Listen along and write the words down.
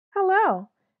Hello,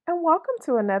 and welcome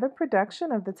to another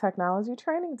production of the Technology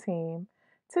Training Team.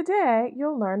 Today,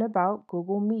 you'll learn about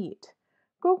Google Meet.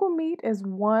 Google Meet is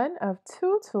one of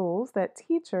two tools that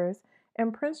teachers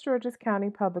in Prince George's County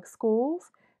Public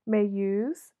Schools may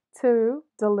use to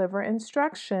deliver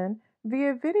instruction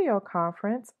via video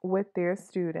conference with their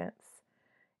students.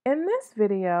 In this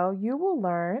video, you will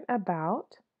learn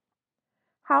about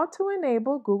how to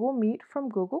enable Google Meet from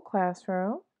Google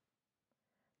Classroom,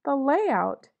 the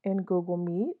layout in Google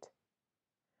Meet,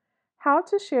 how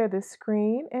to share the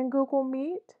screen in Google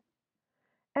Meet,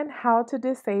 and how to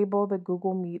disable the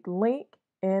Google Meet link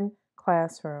in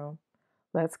Classroom.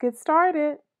 Let's get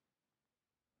started.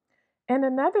 In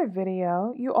another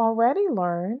video, you already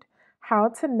learned how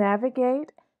to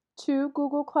navigate to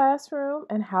Google Classroom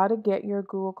and how to get your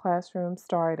Google Classroom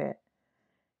started.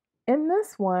 In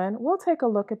this one, we'll take a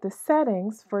look at the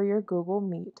settings for your Google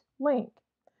Meet link.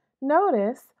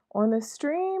 Notice on the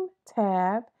Stream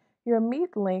tab, your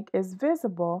Meet link is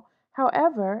visible.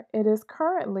 However, it is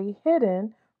currently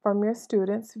hidden from your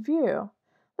student's view.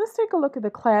 Let's take a look at the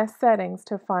class settings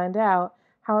to find out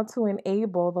how to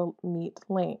enable the Meet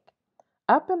link.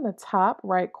 Up in the top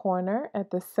right corner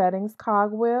at the Settings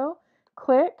cogwheel,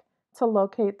 click to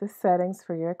locate the settings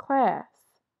for your class.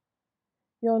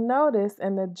 You'll notice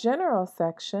in the General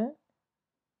section,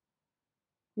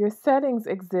 your settings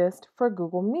exist for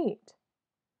Google Meet.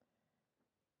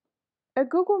 A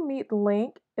Google Meet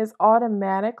link is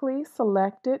automatically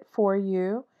selected for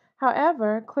you.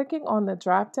 However, clicking on the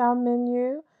drop-down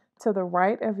menu to the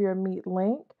right of your Meet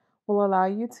link will allow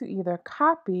you to either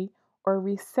copy or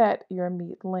reset your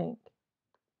Meet link.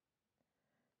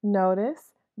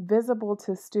 Notice Visible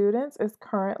to Students is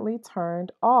currently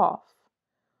turned off.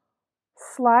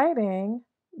 Sliding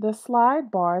the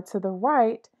slide bar to the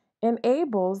right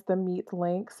enables the Meet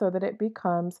link so that it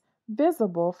becomes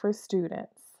visible for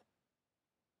students.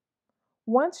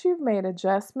 Once you've made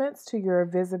adjustments to your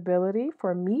visibility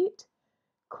for Meet,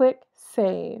 click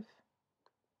Save.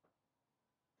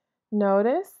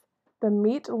 Notice the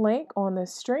Meet link on the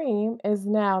stream is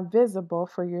now visible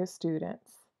for your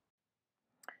students.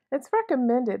 It's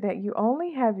recommended that you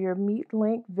only have your Meet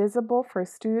link visible for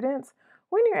students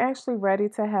when you're actually ready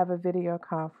to have a video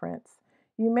conference.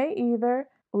 You may either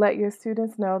let your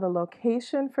students know the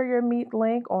location for your Meet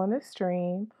link on the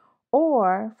stream,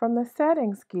 or from the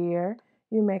settings gear,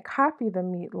 you may copy the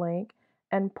Meet link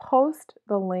and post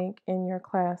the link in your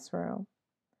classroom.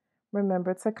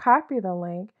 Remember to copy the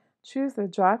link, choose the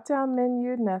drop-down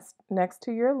menu next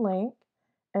to your link,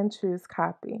 and choose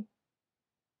Copy.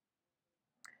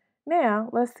 Now,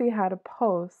 let's see how to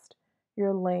post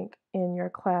your link in your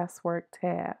Classwork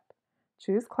tab.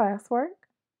 Choose Classwork,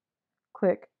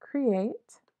 click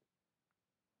Create.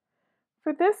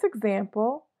 For this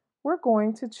example, we're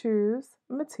going to choose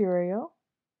Material,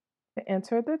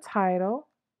 enter the title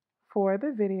for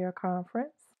the video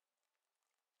conference.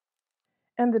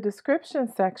 In the description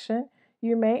section,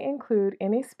 you may include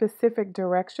any specific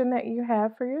direction that you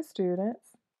have for your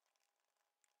students.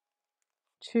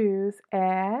 Choose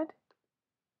Add,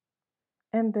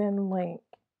 and then Link.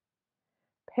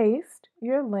 Paste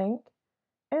your link,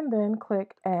 and then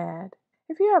click Add.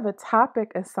 If you have a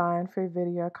topic assigned for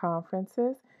video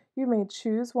conferences, you may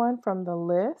choose one from the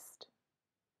list,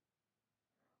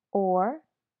 or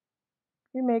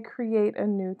you may create a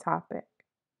new topic.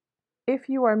 If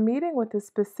you are meeting with a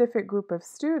specific group of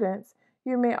students,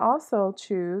 you may also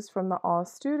choose from the All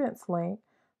Students link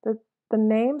the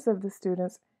names of the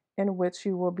students in which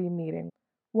you will be meeting.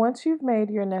 Once you've made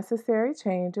your necessary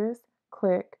changes,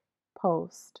 click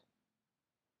Post.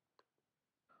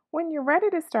 When you're ready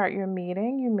to start your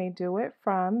meeting, you may do it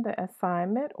from the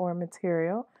assignment or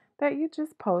material that you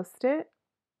just posted,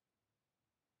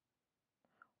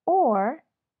 or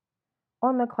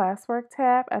on the Classwork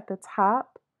tab at the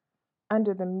top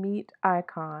under the Meet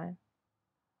icon.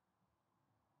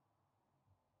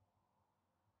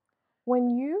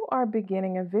 When you are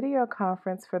beginning a video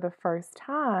conference for the first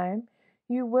time,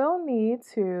 you will need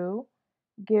to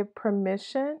give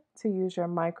permission to use your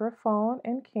microphone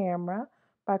and camera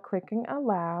by clicking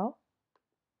Allow.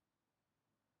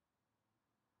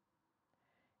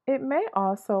 It may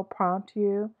also prompt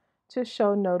you to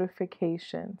show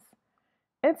notifications.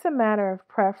 It's a matter of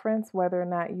preference whether or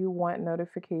not you want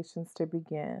notifications to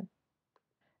begin.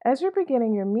 As you're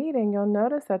beginning your meeting, you'll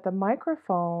notice that the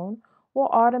microphone will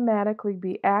automatically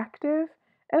be active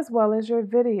as well as your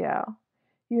video.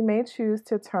 You may choose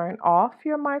to turn off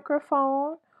your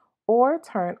microphone or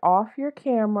turn off your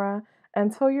camera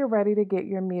until you're ready to get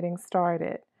your meeting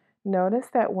started. Notice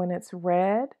that when it's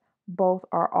red, both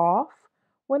are off.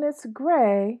 When it's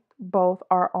gray, both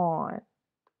are on.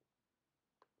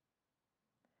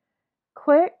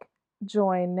 Click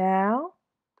Join Now.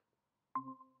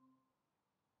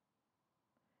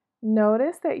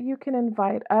 Notice that you can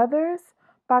invite others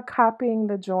by copying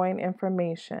the join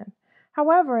information.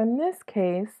 However, in this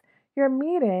case, your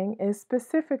meeting is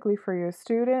specifically for your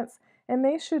students and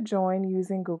they should join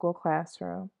using Google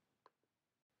Classroom.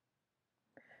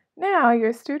 Now,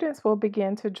 your students will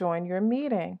begin to join your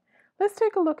meeting. Let's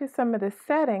take a look at some of the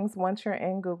settings once you're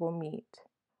in Google Meet.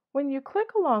 When you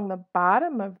click along the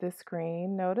bottom of the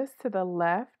screen, notice to the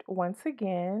left, once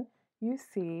again, you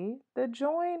see the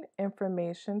join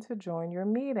information to join your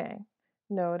meeting.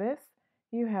 Notice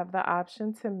you have the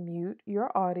option to mute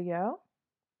your audio.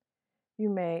 You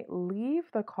may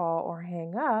leave the call or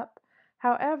hang up.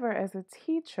 However, as a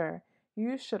teacher,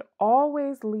 you should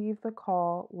always leave the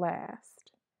call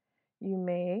last. You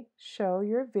may show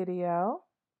your video.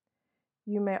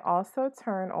 You may also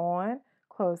turn on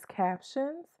closed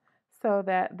captions so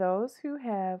that those who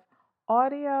have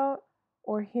audio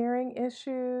or hearing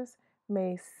issues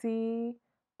may see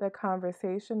the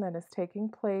conversation that is taking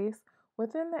place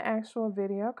within the actual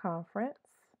video conference.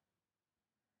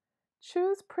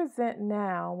 Choose Present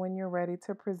Now when you're ready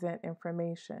to present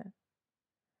information.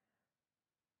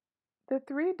 The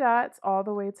three dots all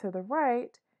the way to the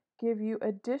right give you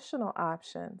additional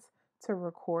options to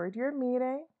record your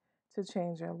meeting, to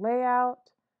change your layout,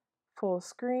 full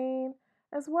screen,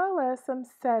 as well as some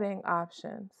setting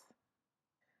options.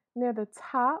 Near the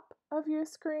top of your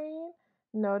screen,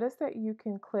 notice that you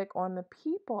can click on the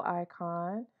people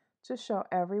icon to show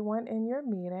everyone in your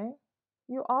meeting.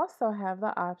 You also have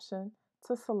the option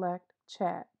to select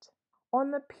chat.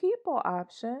 On the people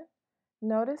option,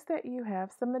 notice that you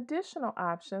have some additional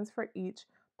options for each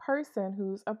person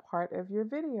who's a part of your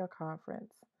video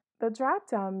conference. The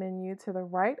drop-down menu to the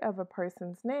right of a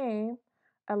person's name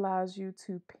allows you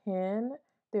to pin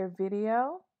their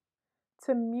video,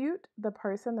 to mute the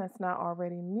person that's not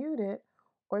already muted,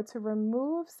 or to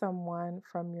remove someone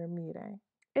from your meeting.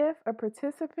 If a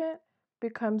participant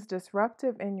becomes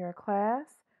disruptive in your class,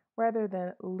 rather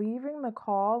than leaving the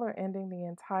call or ending the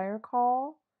entire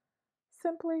call,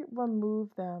 simply remove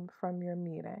them from your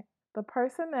meeting. The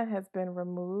person that has been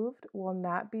removed will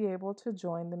not be able to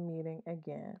join the meeting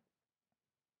again.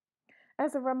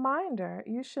 As a reminder,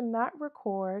 you should not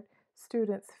record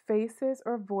students' faces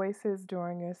or voices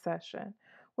during your session.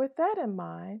 With that in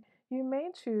mind, you may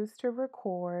choose to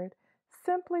record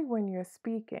simply when you're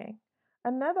speaking.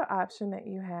 Another option that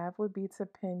you have would be to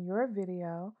pin your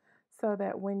video so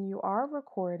that when you are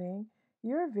recording,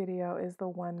 your video is the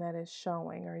one that is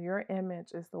showing, or your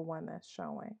image is the one that's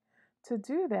showing. To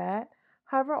do that,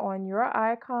 hover on your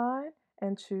icon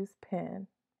and choose Pin.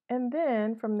 And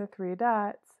then from the three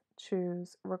dots,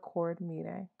 choose Record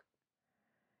Meeting.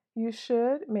 You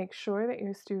should make sure that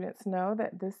your students know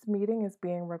that this meeting is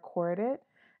being recorded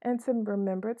and to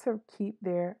remember to keep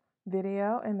their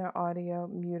video and their audio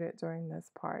muted during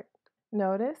this part.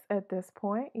 Notice at this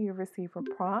point you receive a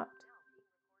prompt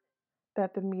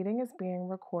that the meeting is being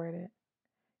recorded.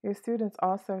 Your students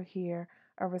also hear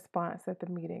a response that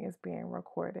the meeting is being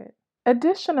recorded.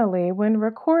 Additionally, when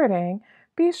recording,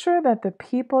 be sure that the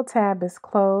People tab is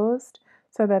closed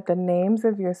so that the names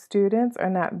of your students are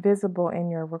not visible in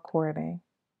your recording.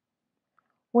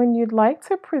 When you'd like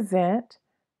to present,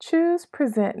 choose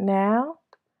Present Now,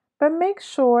 but make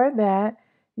sure that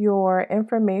your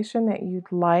information that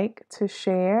you'd like to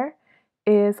share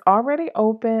is already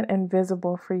open and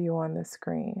visible for you on the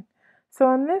screen.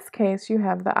 So in this case, you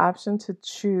have the option to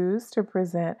choose to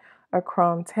present a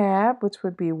Chrome tab, which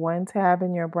would be one tab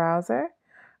in your browser,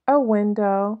 a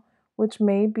window, which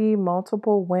may be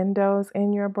multiple windows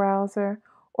in your browser,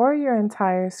 or your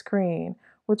entire screen,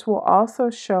 which will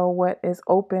also show what is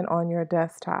open on your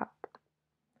desktop.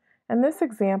 In this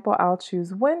example, I'll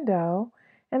choose Window,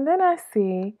 and then I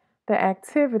see the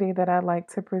activity that I'd like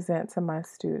to present to my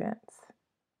students.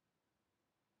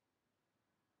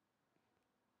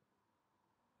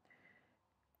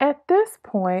 At this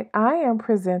point, I am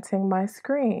presenting my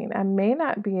screen. I may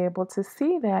not be able to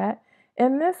see that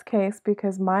in this case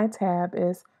because my tab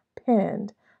is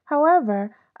pinned.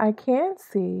 However, I can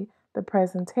see the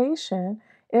presentation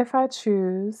if I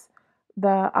choose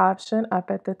the option up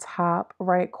at the top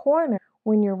right corner.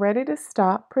 When you're ready to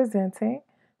stop presenting,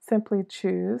 simply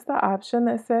choose the option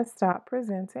that says Stop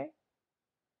Presenting.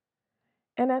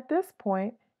 And at this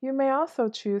point, you may also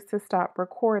choose to stop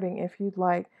recording if you'd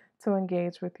like to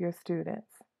engage with your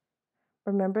students.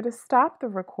 Remember to stop the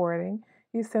recording.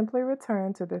 You simply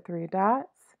return to the three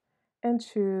dots and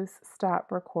choose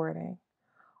Stop Recording.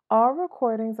 All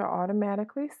recordings are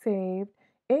automatically saved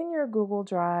in your Google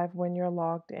Drive when you're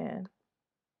logged in.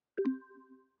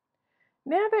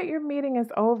 Now that your meeting is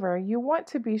over, you want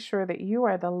to be sure that you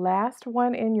are the last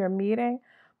one in your meeting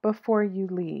before you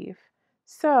leave.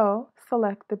 So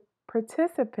select the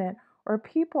participant or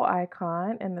people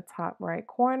icon in the top right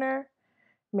corner.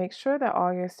 Make sure that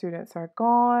all your students are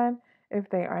gone. If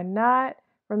they are not,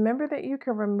 remember that you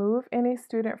can remove any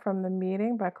student from the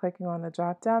meeting by clicking on the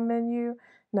drop-down menu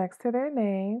next to their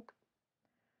name.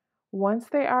 Once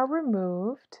they are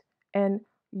removed and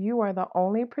you are the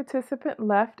only participant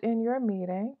left in your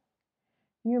meeting,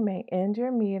 you may end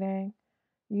your meeting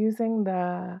using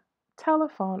the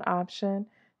telephone option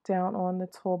down on the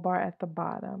toolbar at the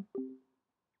bottom.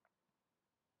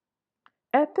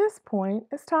 At this point,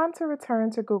 it's time to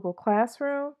return to Google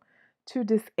Classroom to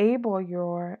disable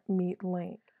your Meet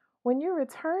link. When you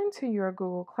return to your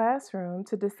Google Classroom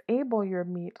to disable your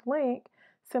Meet link,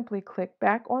 simply click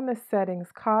back on the Settings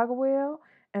cogwheel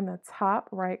in the top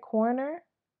right corner.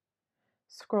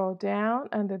 Scroll down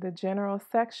under the General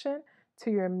section to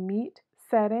your Meet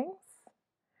settings.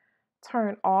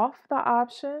 Turn off the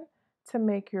option to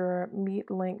make your Meet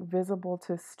link visible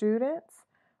to students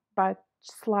by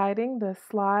sliding the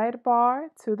slide bar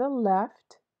to the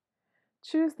left.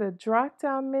 Choose the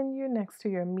drop-down menu next to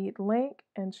your Meet link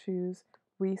and choose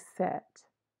Reset.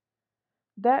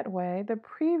 That way, the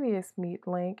previous Meet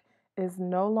link is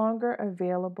no longer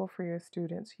available for your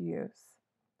students' use.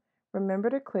 Remember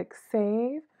to click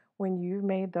Save when you've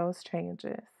made those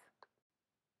changes.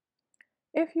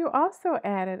 If you also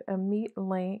added a Meet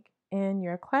link in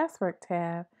your Classwork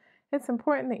tab, it's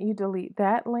important that you delete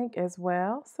that link as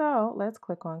well. So let's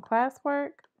click on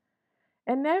Classwork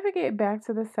and navigate back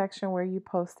to the section where you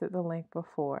posted the link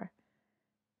before.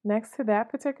 Next to that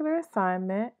particular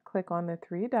assignment, click on the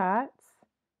three dots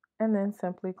and then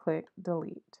simply click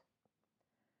Delete.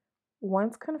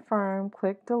 Once confirmed,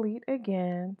 click Delete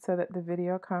again so that the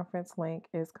video conference link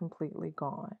is completely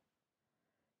gone.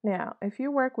 Now, if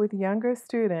you work with younger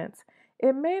students,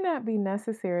 it may not be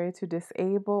necessary to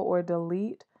disable or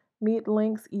delete Meet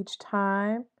links each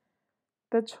time.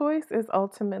 The choice is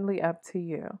ultimately up to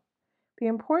you. The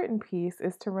important piece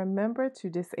is to remember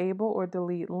to disable or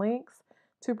delete links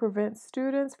to prevent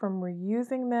students from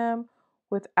reusing them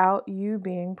without you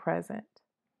being present.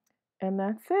 And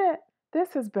that's it.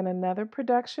 This has been another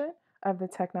production of the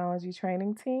Technology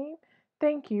Training Team.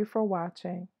 Thank you for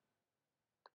watching.